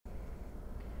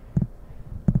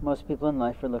Most people in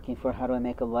life are looking for how do I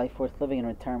make a life worth living in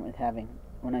retirement with having.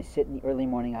 When I sit in the early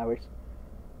morning hours,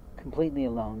 completely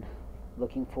alone,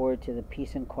 looking forward to the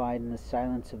peace and quiet and the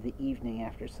silence of the evening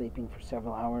after sleeping for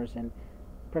several hours and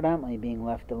predominantly being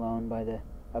left alone by the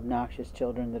obnoxious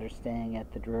children that are staying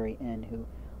at the dreary inn who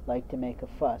like to make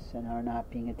a fuss and are not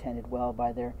being attended well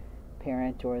by their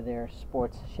parent or their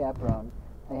sports chaperone,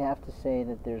 I have to say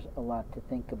that there's a lot to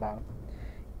think about.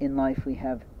 In life we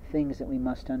have things that we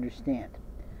must understand.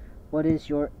 What is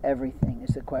your everything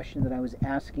is the question that I was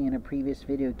asking in a previous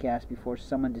video cast before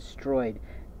someone destroyed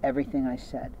everything I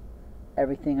said,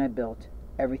 everything I built,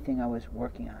 everything I was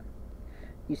working on.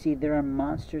 You see, there are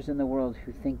monsters in the world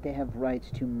who think they have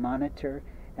rights to monitor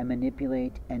and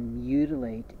manipulate and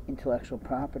mutilate intellectual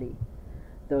property.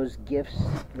 Those gifts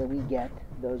that we get,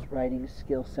 those writing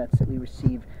skill sets that we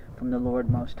receive from the Lord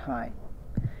Most High.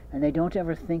 And they don't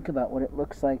ever think about what it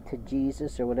looks like to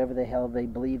Jesus or whatever the hell they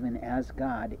believe in as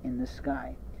God in the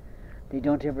sky. They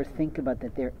don't ever think about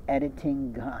that they're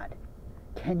editing God.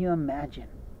 Can you imagine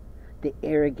the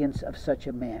arrogance of such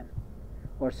a man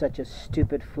or such a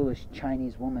stupid, foolish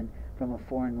Chinese woman from a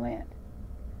foreign land?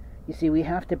 You see, we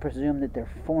have to presume that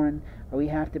they're foreign or we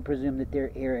have to presume that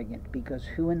they're arrogant, because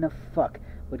who in the fuck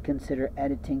would consider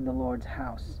editing the Lord's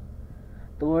house?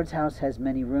 The Lord's house has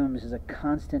many rooms is a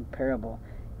constant parable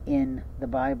in the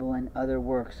Bible and other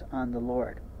works on the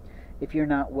Lord. If you're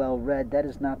not well read, that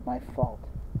is not my fault.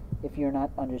 If you're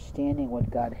not understanding what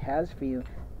God has for you,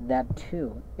 that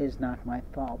too is not my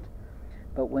fault.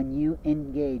 But when you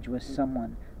engage with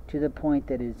someone to the point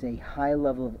that is a high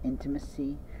level of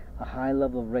intimacy, a high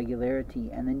level of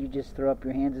regularity, and then you just throw up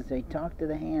your hands and say, talk to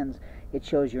the hands, it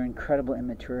shows your incredible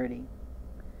immaturity.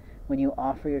 When you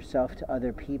offer yourself to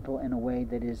other people in a way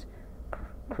that is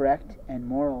correct and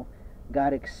moral,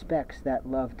 God expects that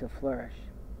love to flourish.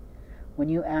 When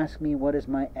you ask me what is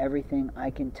my everything, I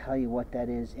can tell you what that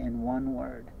is in one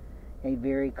word. A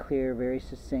very clear, very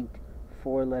succinct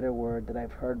 4-letter word that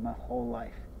I've heard my whole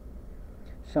life.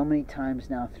 So many times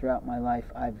now throughout my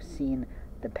life I've seen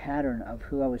the pattern of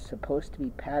who I was supposed to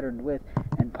be patterned with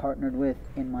and partnered with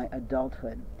in my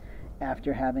adulthood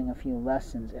after having a few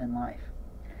lessons in life.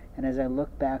 And as I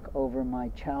look back over my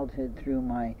childhood through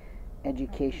my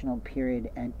educational period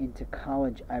and into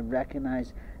college, I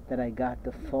recognize that I got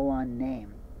the full-on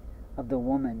name of the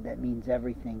woman that means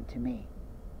everything to me.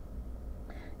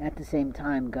 At the same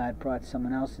time, God brought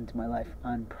someone else into my life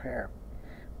on prayer.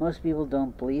 Most people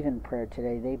don't believe in prayer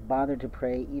today. They bother to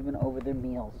pray even over their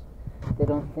meals. They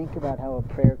don't think about how a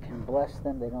prayer can bless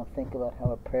them. They don't think about how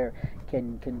a prayer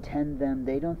can contend them.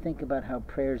 They don't think about how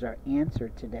prayers are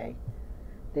answered today.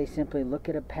 They simply look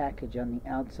at a package on the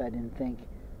outside and think,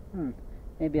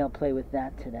 maybe I'll play with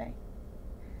that today.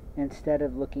 Instead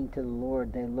of looking to the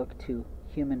Lord, they look to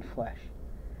human flesh.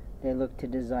 They look to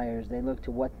desires. They look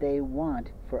to what they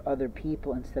want for other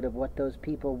people instead of what those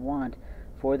people want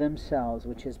for themselves,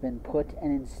 which has been put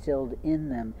and instilled in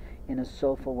them in a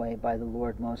soulful way by the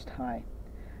Lord Most High.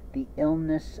 The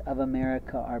illness of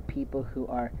America are people who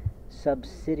are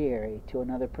subsidiary to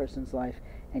another person's life,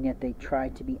 and yet they try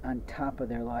to be on top of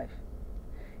their life.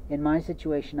 In my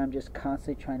situation, I'm just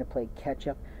constantly trying to play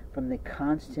catch-up from the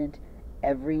constant,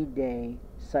 everyday,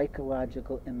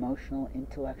 psychological, emotional,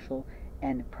 intellectual,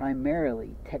 and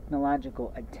primarily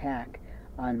technological attack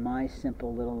on my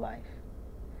simple little life.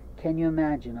 Can you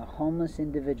imagine a homeless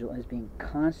individual as being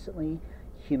constantly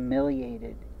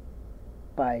humiliated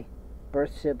by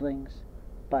birth siblings,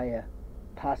 by a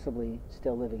possibly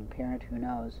still living parent, who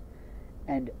knows,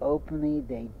 and openly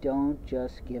they don't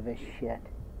just give a shit.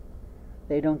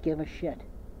 They don't give a shit.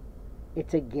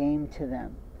 It's a game to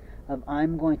them of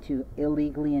I'm going to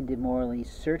illegally and immorally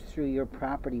search through your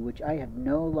property, which I have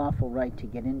no lawful right to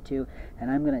get into,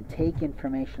 and I'm going to take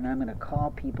information, I'm going to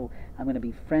call people, I'm going to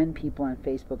befriend people on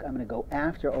Facebook, I'm going to go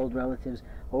after old relatives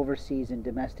overseas and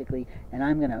domestically, and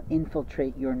I'm going to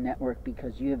infiltrate your network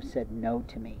because you have said no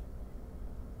to me.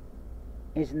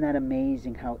 Isn't that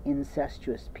amazing how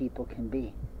incestuous people can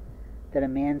be? That a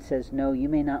man says, no, you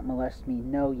may not molest me,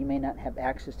 no, you may not have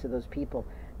access to those people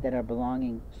that are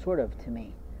belonging sort of to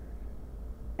me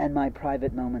and my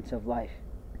private moments of life,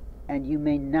 and you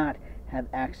may not have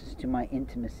access to my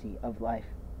intimacy of life.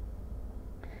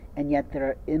 And yet there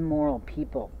are immoral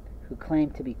people who claim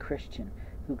to be Christian,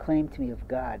 who claim to be of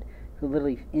God, who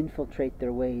literally infiltrate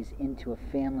their ways into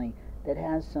a family that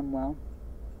has some, well,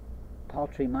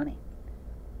 paltry money,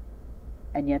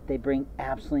 and yet they bring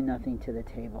absolutely nothing to the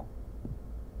table.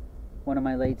 One of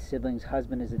my late siblings'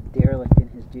 husband is a derelict in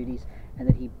his duties, and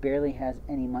that he barely has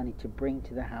any money to bring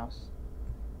to the house.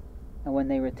 And when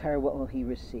they retire, what will he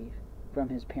receive from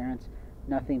his parents?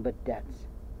 Nothing but debts.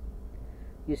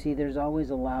 You see, there's always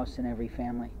a louse in every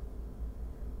family.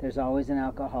 There's always an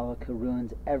alcoholic who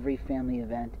ruins every family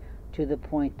event to the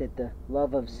point that the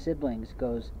love of siblings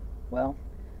goes, well,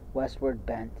 westward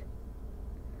bent.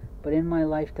 But in my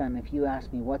lifetime, if you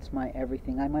ask me what's my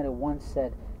everything, I might have once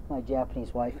said my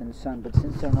Japanese wife and son, but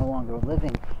since they're no longer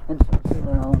living and since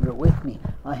they're no longer with me,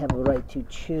 I have a right to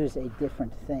choose a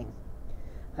different thing.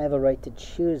 I have a right to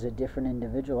choose a different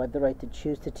individual. I have the right to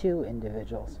choose the two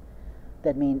individuals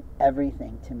that mean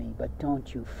everything to me. But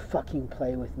don't you fucking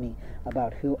play with me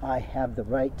about who I have the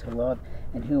right to love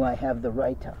and who I have the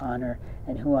right to honor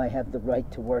and who I have the right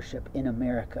to worship in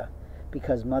America.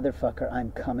 Because, motherfucker,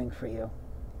 I'm coming for you.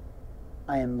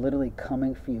 I am literally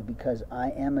coming for you because I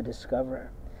am a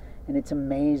discoverer. And it's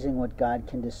amazing what God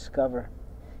can discover.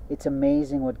 It's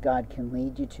amazing what God can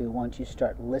lead you to once you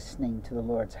start listening to the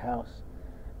Lord's house.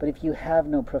 But if you have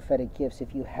no prophetic gifts,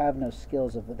 if you have no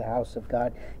skills of the house of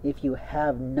God, if you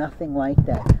have nothing like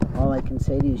that, all I can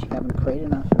say to you is you haven't prayed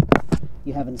enough.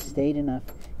 You haven't stayed enough.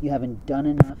 You haven't done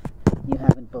enough. You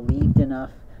haven't believed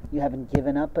enough. You haven't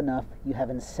given up enough. You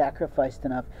haven't sacrificed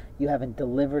enough. You haven't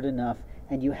delivered enough.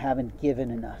 And you haven't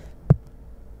given enough.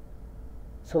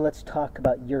 So let's talk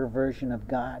about your version of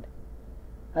God.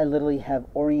 I literally have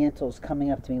Orientals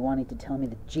coming up to me wanting to tell me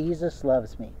that Jesus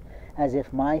loves me, as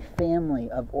if my family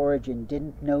of origin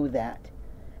didn't know that,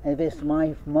 as if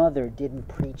my mother didn't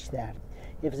preach that,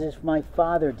 as if my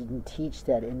father didn't teach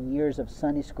that in years of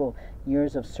Sunday school,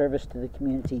 years of service to the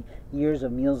community, years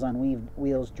of Meals on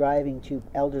Wheels, driving to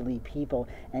elderly people.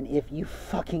 And if you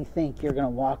fucking think you're going to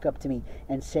walk up to me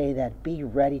and say that, be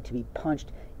ready to be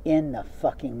punched in the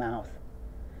fucking mouth.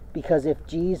 Because if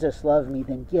Jesus loved me,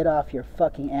 then get off your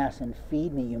fucking ass and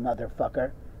feed me, you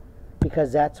motherfucker.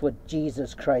 Because that's what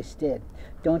Jesus Christ did.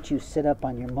 Don't you sit up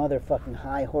on your motherfucking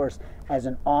high horse as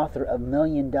an author of $1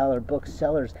 million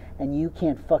booksellers and you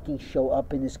can't fucking show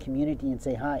up in this community and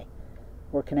say, hi,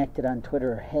 we're connected on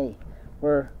Twitter, or hey,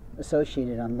 we're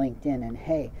associated on LinkedIn, and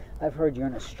hey, I've heard you're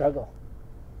in a struggle.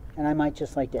 And I might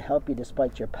just like to help you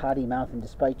despite your potty mouth and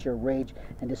despite your rage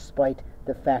and despite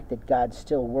the fact that God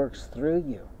still works through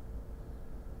you,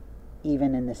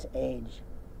 even in this age.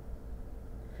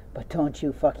 But don't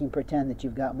you fucking pretend that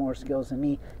you've got more skills than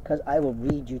me, because I will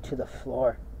read you to the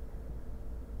floor.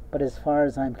 But as far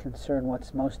as I'm concerned,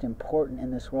 what's most important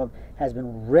in this world has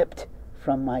been ripped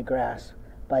from my grasp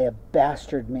by a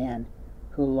bastard man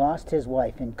who lost his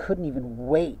wife and couldn't even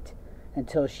wait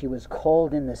until she was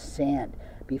cold in the sand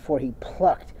before he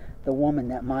plucked the woman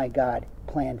that my God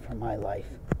planned for my life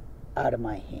out of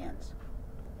my hands.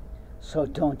 So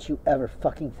don't you ever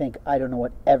fucking think I don't know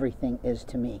what everything is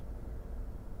to me.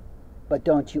 But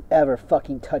don't you ever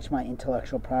fucking touch my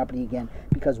intellectual property again,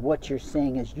 because what you're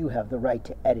saying is you have the right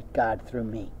to edit God through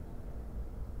me.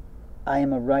 I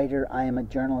am a writer, I am a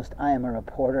journalist, I am a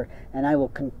reporter, and I will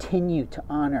continue to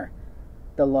honor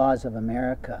the laws of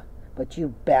America. But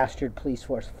you bastard police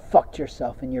force fucked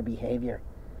yourself in your behavior.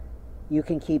 You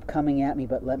can keep coming at me,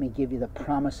 but let me give you the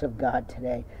promise of God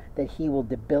today that He will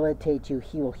debilitate you,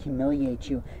 He will humiliate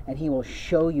you, and He will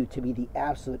show you to be the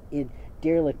absolute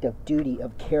derelict of duty,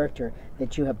 of character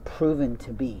that you have proven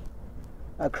to be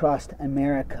across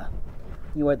America.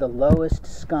 You are the lowest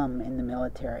scum in the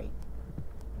military.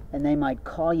 And they might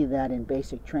call you that in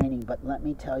basic training, but let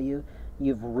me tell you,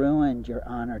 you've ruined your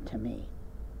honor to me.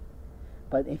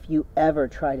 But if you ever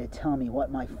try to tell me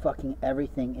what my fucking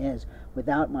everything is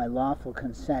without my lawful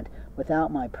consent,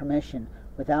 without my permission,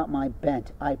 without my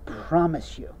bent, I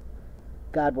promise you,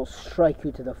 God will strike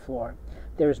you to the floor.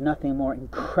 There's nothing more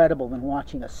incredible than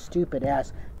watching a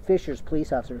stupid-ass Fisher's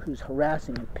police officer who's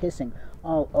harassing and pissing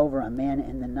all over a man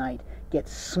in the night get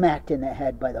smacked in the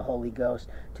head by the Holy Ghost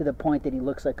to the point that he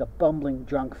looks like a bumbling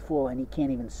drunk fool and he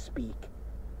can't even speak.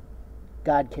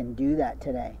 God can do that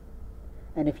today.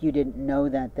 And if you didn't know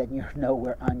that, then you're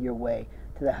nowhere on your way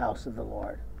to the house of the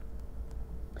Lord.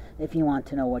 If you want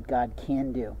to know what God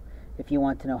can do, if you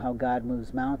want to know how God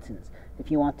moves mountains,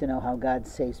 if you want to know how God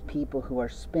saves people who are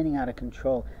spinning out of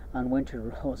control on winter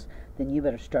roads, then you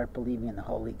better start believing in the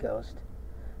Holy Ghost.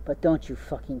 But don't you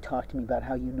fucking talk to me about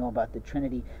how you know about the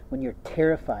Trinity when you're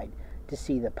terrified to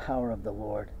see the power of the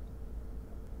Lord.